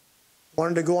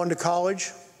 wanted to go on to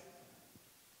college.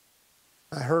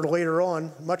 I heard later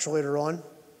on, much later on,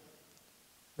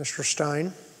 Mr.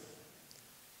 Stein,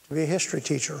 to be a history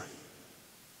teacher.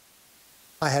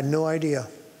 I had no idea.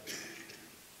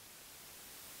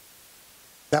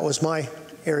 That was my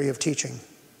area of teaching.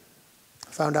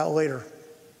 I found out later.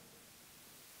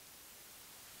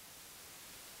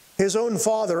 His own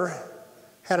father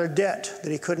had a debt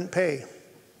that he couldn't pay.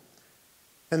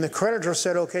 And the creditor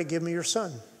said, okay, give me your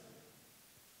son.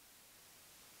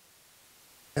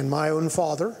 And my own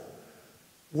father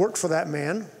worked for that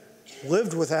man,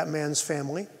 lived with that man's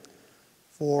family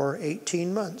for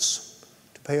 18 months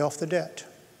to pay off the debt.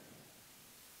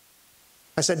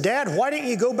 I said, Dad, why didn't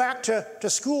you go back to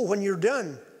school when you're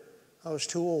done? I was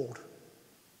too old.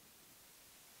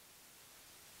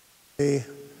 The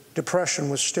depression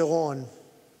was still on.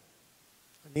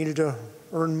 I needed to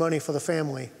earn money for the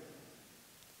family.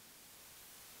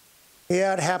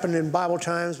 Yeah, it happened in Bible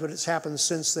times, but it's happened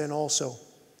since then also.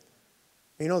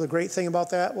 You know, the great thing about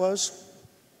that was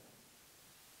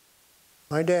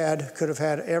my dad could have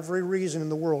had every reason in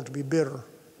the world to be bitter,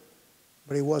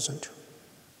 but he wasn't.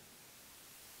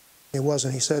 He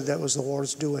wasn't. He said that was the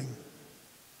Lord's doing. It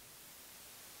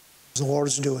was the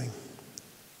Lord's doing.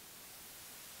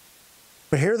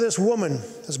 But here this woman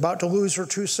is about to lose her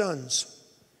 2 sons.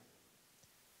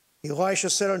 Elisha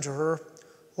said unto her,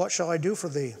 what shall I do for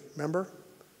thee? Remember?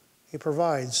 He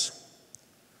provides.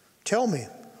 Tell me,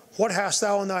 what hast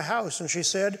thou in thy house? And she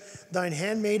said, thine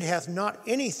handmaid hath not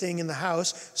anything in the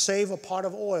house save a pot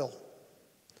of oil.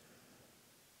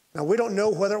 Now we don't know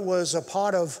whether it was a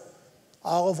pot of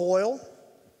olive oil.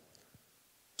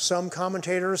 Some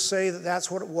commentators say that that's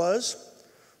what it was.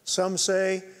 Some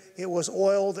say it was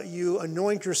oil that you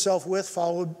anoint yourself with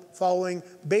following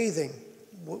bathing.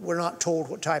 We're not told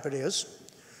what type it is.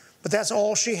 But that's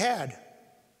all she had.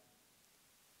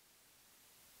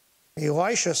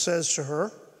 Elisha says to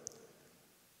her,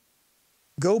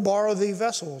 go borrow thee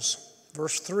vessels.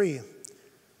 Verse 3.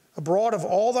 Abroad of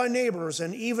all thy neighbors,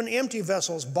 and even empty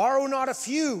vessels, borrow not a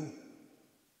few.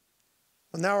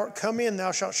 When thou art come in,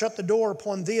 thou shalt shut the door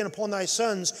upon thee and upon thy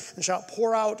sons, and shalt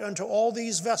pour out unto all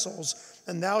these vessels,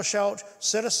 and thou shalt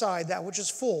set aside that which is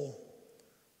full.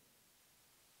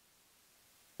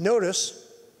 Notice,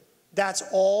 that's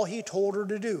all he told her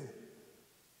to do.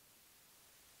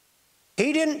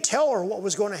 He didn't tell her what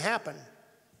was going to happen.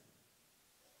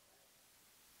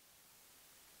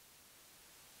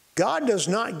 God does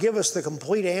not give us the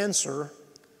complete answer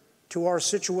to our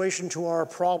situation, to our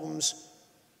problems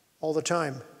all the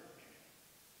time.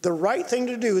 The right thing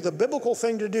to do, the biblical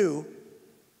thing to do,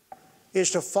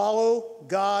 is to follow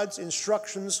God's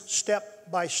instructions step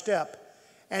by step,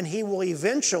 and he will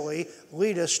eventually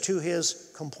lead us to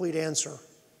his complete answer. It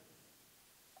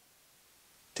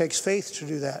takes faith to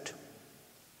do that.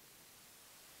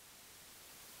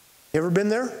 You ever been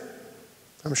there?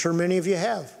 I'm sure many of you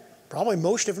have. Probably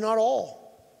most, if not all.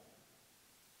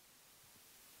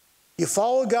 You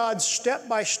follow God step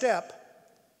by step,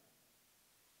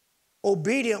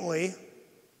 obediently,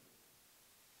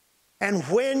 and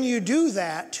when you do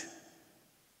that,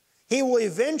 he will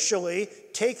eventually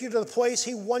take you to the place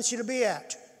he wants you to be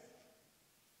at.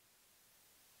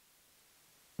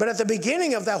 But at the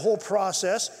beginning of that whole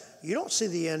process, you don't see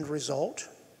the end result.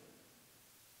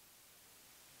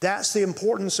 That's the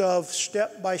importance of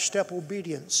step-by-step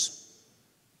obedience.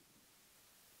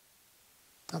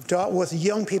 I've dealt with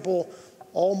young people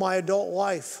all my adult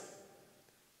life.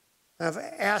 I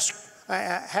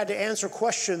had to answer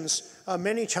questions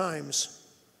many times.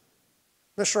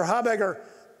 Mr. Habegger,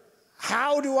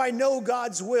 how do I know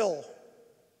God's will?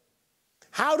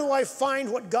 How do I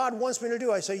find what God wants me to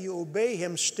do? I say, you obey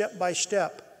him step by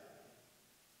step.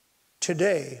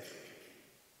 Today,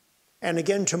 and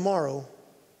again tomorrow,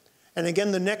 and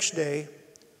again the next day,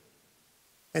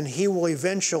 and he will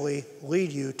eventually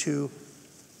lead you to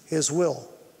his will.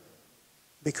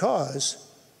 Because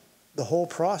the whole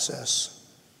process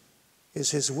is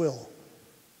his will.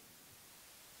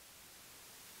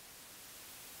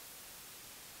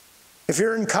 If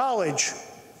you're in college,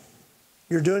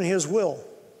 you're doing his will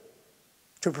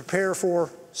to prepare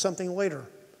for something later.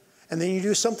 And then you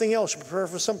do something else to prepare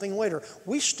for something later.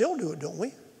 We still do it, don't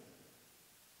we?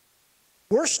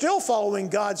 We're still following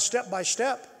God step by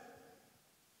step.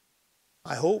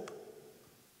 I hope.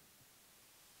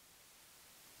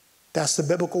 That's the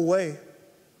biblical way.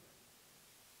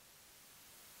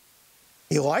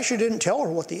 Elisha didn't tell her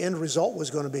what the end result was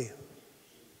going to be.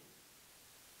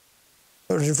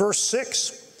 But in verse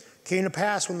 6, came to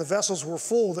pass when the vessels were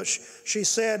full that she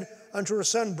said unto her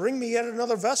son, bring me yet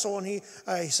another vessel. And he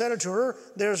said unto her,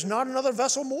 there's not another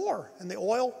vessel more. And the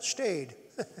oil stayed.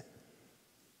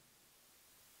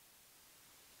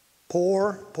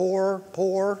 Pour, pour,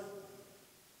 pour.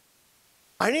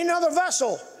 I need another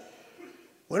vessel.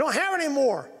 We don't have any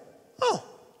more. Oh,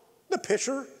 the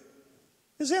pitcher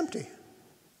is empty.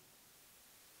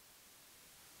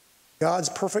 God's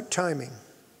perfect timing.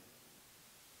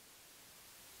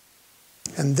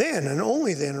 And then, and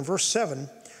only then, in verse 7,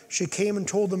 she came and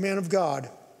told the man of God.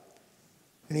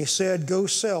 And he said, go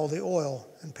sell the oil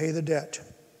and pay the debt.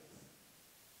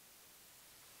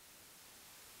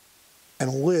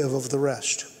 And live of the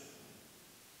rest.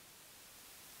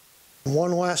 And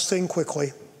one last thing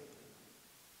quickly.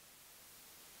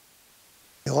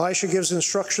 Elisha gives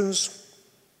instructions.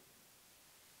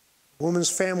 The woman's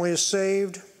family is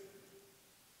saved.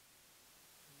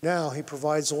 Now he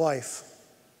provides life.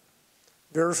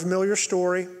 Very familiar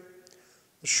story.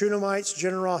 The Shunammite's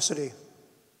generosity.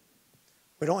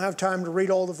 We don't have time to read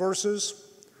all the verses,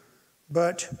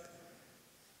 but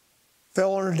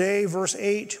fell on a day, verse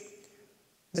 8,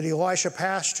 that Elisha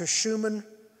passed to Shunem,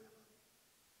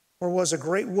 where was a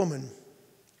great woman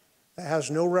that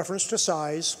has no reference to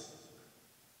size,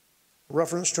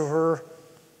 reference to her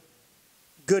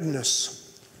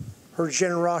goodness, her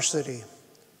generosity,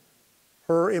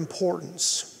 her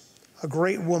importance, a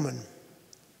great woman.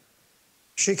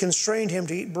 She constrained him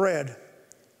to eat bread.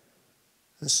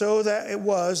 And so that it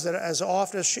was that as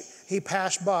often as he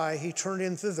passed by, he turned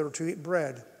in thither to eat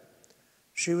bread.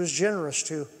 She was generous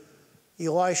to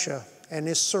Elisha and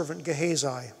his servant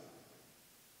Gehazi.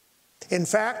 In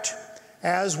fact,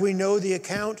 as we know the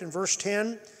account in verse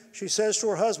 10, she says to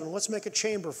her husband, let's make a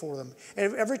chamber for them.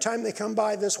 And every time they come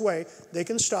by this way, they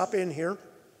can stop in here.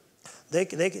 They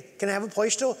can have a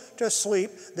place to sleep.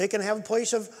 They can have a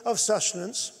place of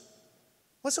sustenance.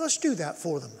 Let's do that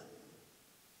for them.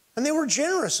 And they were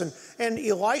generous, and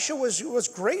Elisha was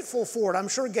grateful for it. I'm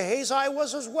sure Gehazi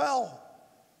was as well.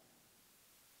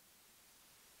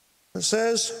 It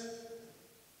says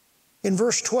in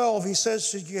verse 12, he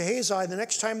says to Gehazi, the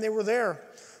next time they were there,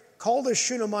 call this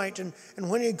Shunammite, and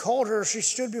when he had called her, she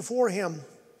stood before him.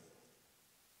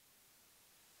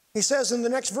 He says in the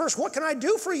next verse, what can I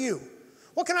do for you?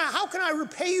 How can I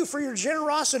repay you for your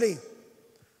generosity?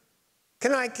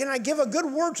 Can I give a good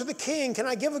word to the king? Can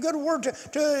I give a good word to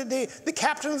the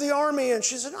captain of the army? And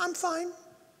she said, I'm fine.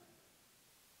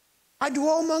 I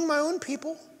dwell among my own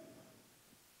people.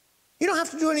 You don't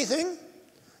have to do anything.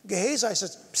 Gehazi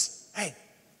says, psst, hey,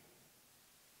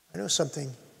 I know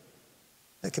something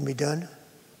that can be done.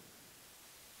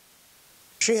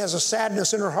 She has a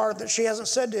sadness in her heart that she hasn't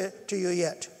said to you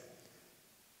yet.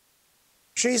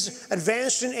 She's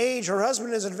advanced in age. Her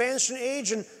husband is advanced in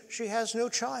age, and she has no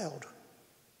child.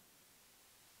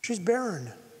 She's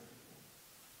barren.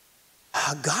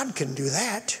 God can do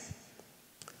that.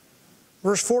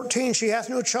 Verse 14, she hath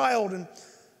no child. And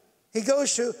he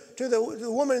goes to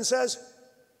the woman and says,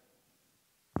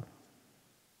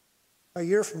 a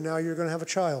year from now, you're going to have a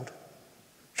child.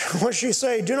 What does she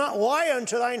say? Do not lie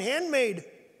unto thine handmaid.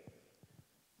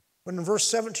 But in verse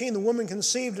 17, the woman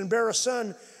conceived and bare a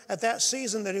son at that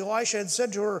season that Elisha had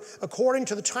said to her, according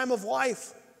to the time of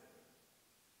life.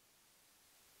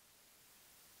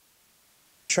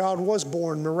 The child was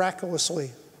born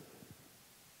miraculously.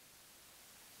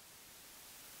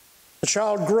 The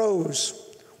child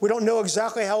grows. We don't know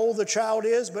exactly how old the child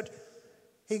is, but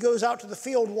he goes out to the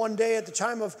field one day at the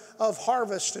time of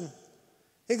harvest, and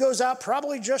He goes out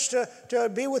probably just to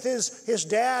be with his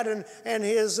dad and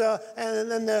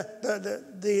then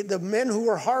the men who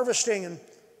were harvesting. And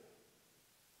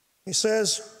he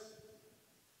says,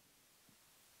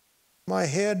 my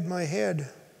head, my head.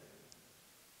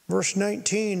 Verse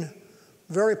 19,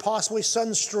 very possibly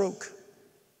sunstroke.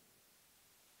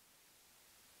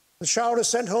 The child is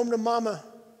sent home to mama,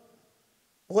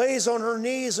 lays on her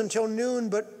knees until noon,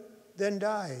 but then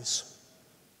dies.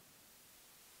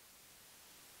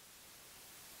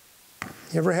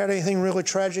 You ever had anything really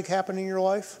tragic happen in your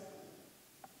life?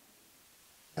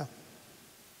 Yeah.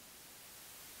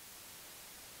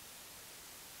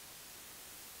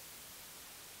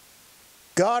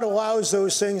 God allows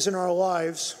those things in our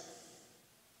lives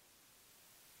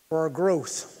for our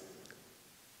growth.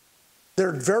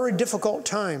 They're very difficult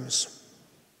times.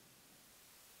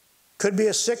 Could be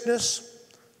a sickness,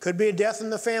 could be a death in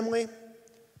the family,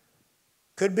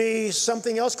 could be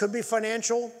something else, could be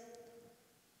financial,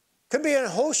 could be a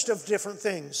host of different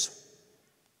things.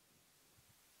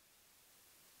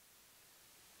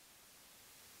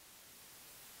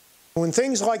 When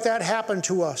things like that happen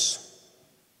to us,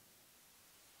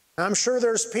 I'm sure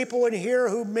there's people in here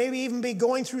who maybe even be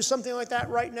going through something like that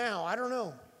right now. I don't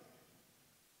know.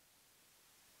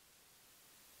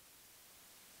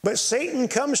 But Satan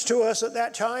comes to us at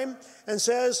that time and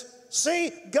says,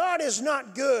 see, God is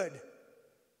not good.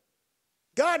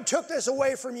 God took this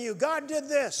away from you. God did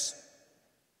this.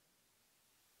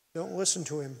 Don't listen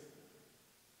to him.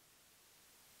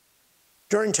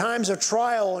 During times of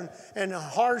trial and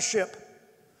hardship,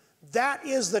 that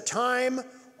is the time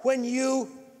when you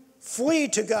flee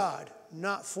to God,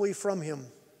 not flee from him.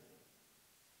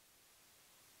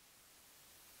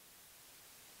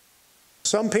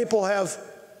 Some people have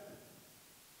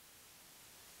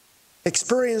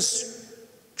experienced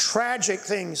tragic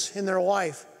things in their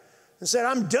life and said,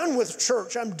 I'm done with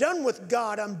church, I'm done with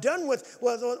God, I'm done with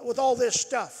all this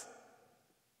stuff.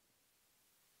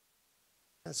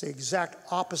 That's the exact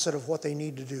opposite of what they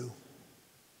need to do.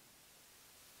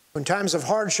 When times of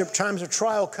hardship, times of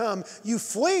trial come, you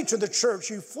flee to the church,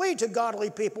 you flee to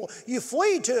godly people, you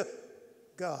flee to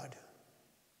God.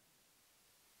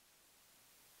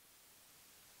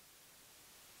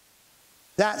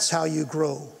 That's how you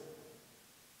grow.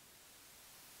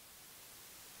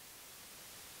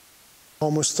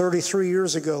 Almost 33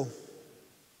 years ago,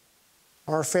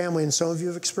 our family, and some of you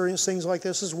have experienced things like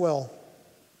this as well.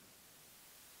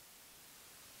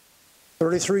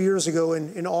 33 years ago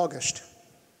in August,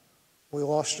 we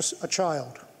lost a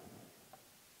child,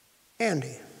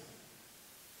 Andy.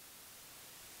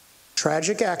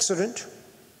 Tragic accident.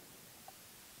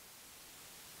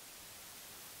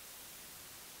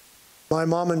 My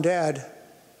mom and dad,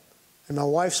 and my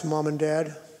wife's mom and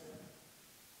dad,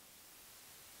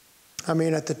 I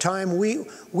mean, at the time, we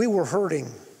were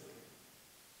hurting.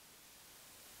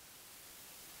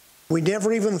 We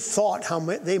never even thought how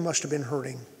they must have been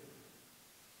hurting.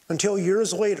 Until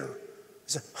years later, we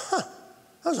said, that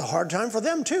was a hard time for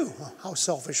them too. How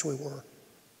selfish we were.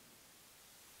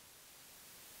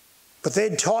 But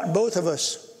they'd taught both of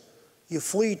us, you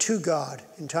flee to God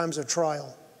in times of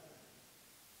trial.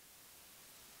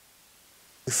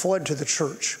 We fled to the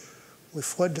church. We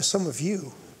fled to some of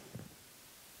you.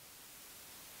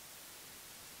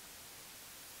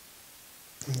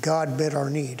 And God met our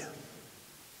need.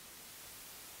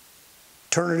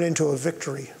 Turn it into a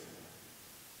victory.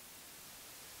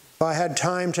 If I had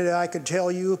time today, I could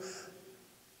tell you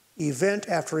event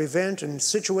after event and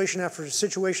situation after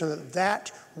situation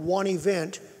that one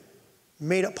event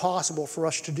made it possible for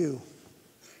us to do.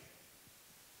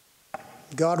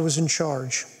 God was in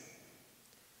charge.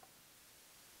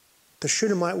 The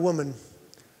Shunammite woman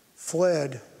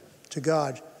fled to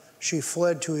God. She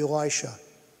fled to Elisha.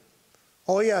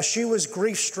 Oh yeah, she was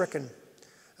grief-stricken.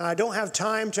 And I don't have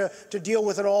time to deal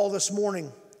with it all this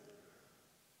morning.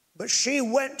 But she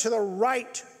went to the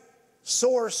right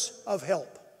source of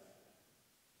help.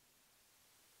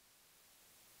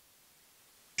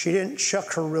 She didn't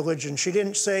chuck her religion. She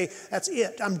didn't say, that's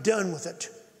it, I'm done with it.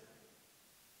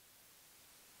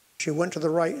 She went to the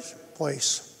right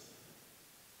place.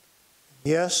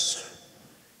 Yes,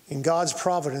 in God's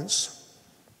providence,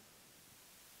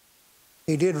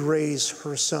 he did raise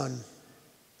her son.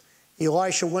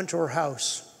 Elisha went to her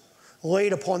house,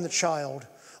 laid upon the child.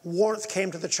 Warmth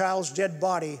came to the child's dead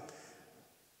body.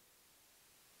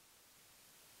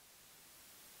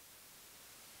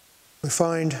 We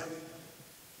find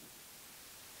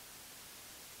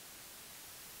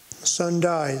the son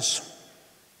dies.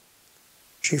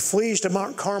 She flees to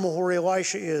Mount Carmel where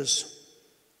Elisha is.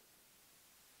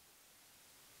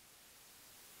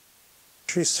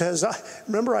 She says,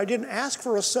 remember, I didn't ask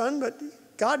for a son, but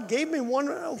God gave me one.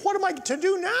 What am I to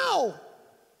do now?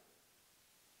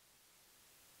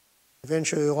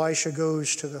 Eventually, Elisha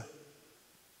goes to the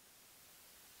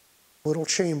little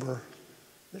chamber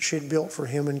that she had built for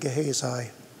him in Gehazi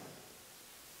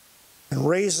and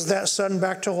raises that son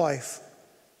back to life.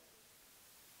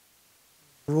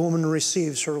 The woman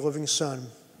receives her living son.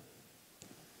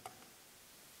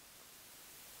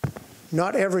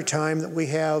 Not every time that we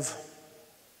have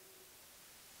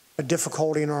a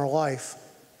difficulty in our life,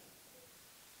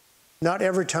 not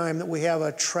every time that we have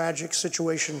a tragic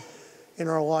situation in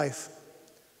our life,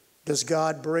 does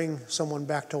God bring someone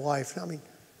back to life. I mean,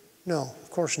 no,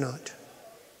 of course not.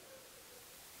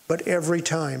 But every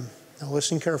time, now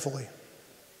listen carefully,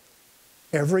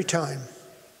 every time,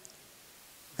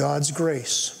 God's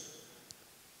grace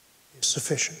is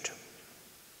sufficient.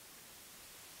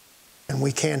 And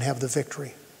we can have the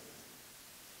victory.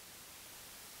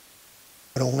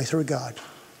 But only through God.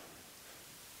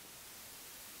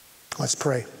 Let's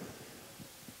pray.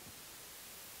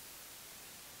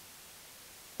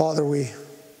 Father, we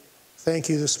thank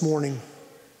you this morning.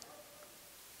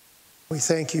 We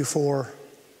thank you for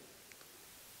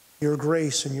your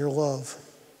grace and your love.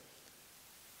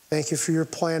 Thank you for your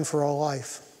plan for our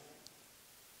life.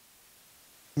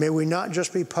 May we not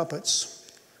just be puppets,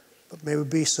 but may we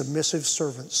be submissive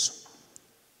servants,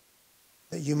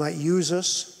 that you might use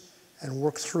us and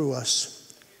work through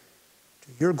us to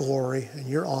your glory and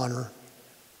your honor,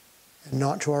 and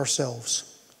not to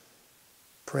ourselves.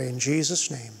 Pray in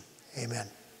Jesus' name, amen.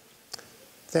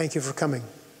 Thank you for coming.